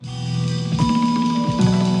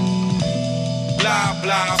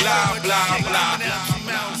bla bla bla bla.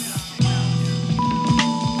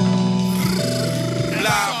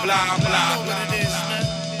 Bla bla bla.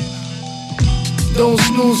 Don't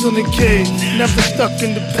snooze on the kid, never stuck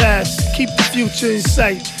in the past. Keep the future in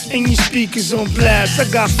sight, and your speakers on blast.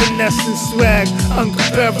 I got finesse and swag,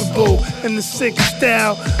 uncomparable, and the sick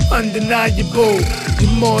style, undeniable.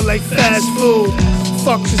 You're more like fast food.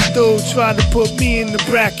 Fuck this dude, try to put me in the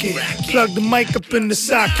bracket. Plug the mic up in the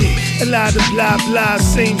socket. A lot of blah blah,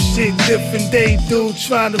 same shit, different day. Dude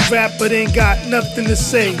trying to rap but ain't got nothing to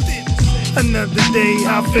say. Another day,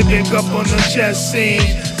 I feel big up on the chess scene.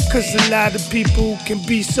 Cause a lot of people can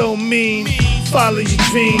be so mean. Follow your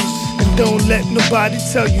dreams and don't let nobody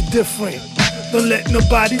tell you different. Don't let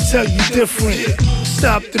nobody tell you different.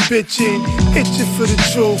 Stop the bitching, itching for the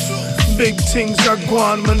truth. Big things are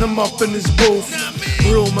gone when I'm up in this booth.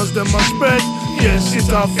 Rumors them are spread, yes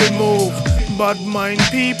it's off a move. But mind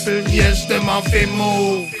people, yes them off a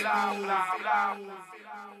move.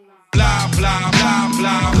 Bla bla bla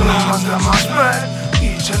bla bla. Rumors them are spread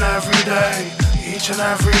each and every day. Each and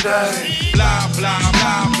every day. Bla bla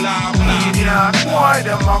bla bla bla. Idiot boy,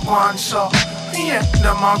 them a gwan so. Yeah,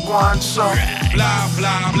 them a gwan so. Bla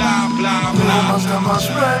bla bla bla bla. Rumors them a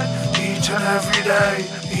spread each and every day.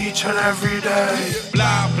 Each and every day.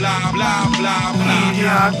 Bla bla bla bla bla.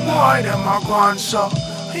 Idiot boy, them a gwan so.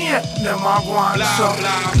 Yeah, them a gwan so.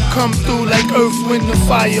 Come through like earth, wind and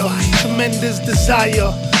fire. Tremendous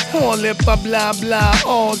desire. All it blah blah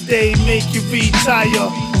all day, make you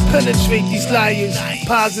retire. Penetrate these liars,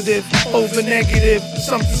 positive over negative,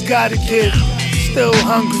 something's gotta give. Still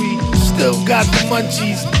hungry, still got the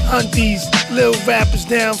munchies, hunties, little rappers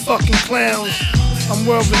down, fucking clowns. I'm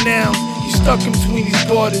world renowned, you stuck in between these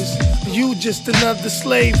borders. You just another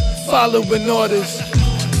slave, following orders.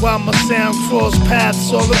 While my sound cross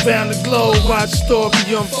paths all around the globe, watch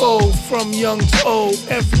story unfold from young to old.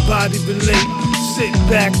 Everybody relate, sit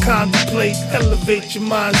back, contemplate, elevate your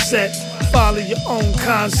mindset. Follow your own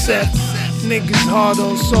concept. Niggas hard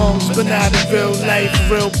on songs, but not in real life.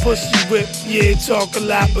 Real pussy whip, yeah, talk a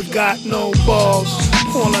lot, but got no balls.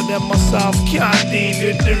 All of them myself can't deal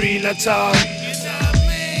with the real at all.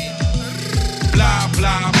 Bla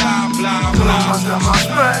bla bla bla bla. Rumors them are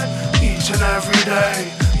spread each and every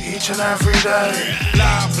day. Each and every day.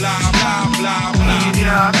 Bla bla bla bla bla.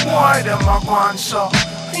 Idiot boy, them a gwan so.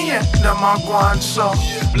 Yeah, them a gwan so.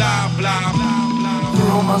 Bla bla bla.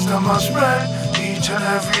 Rumors them a spread each and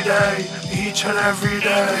every day, each and every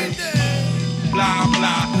day. Bla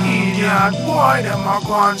bla. Idiot boy, them a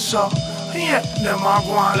gwan so. Yeah, them a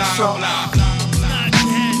gwan so.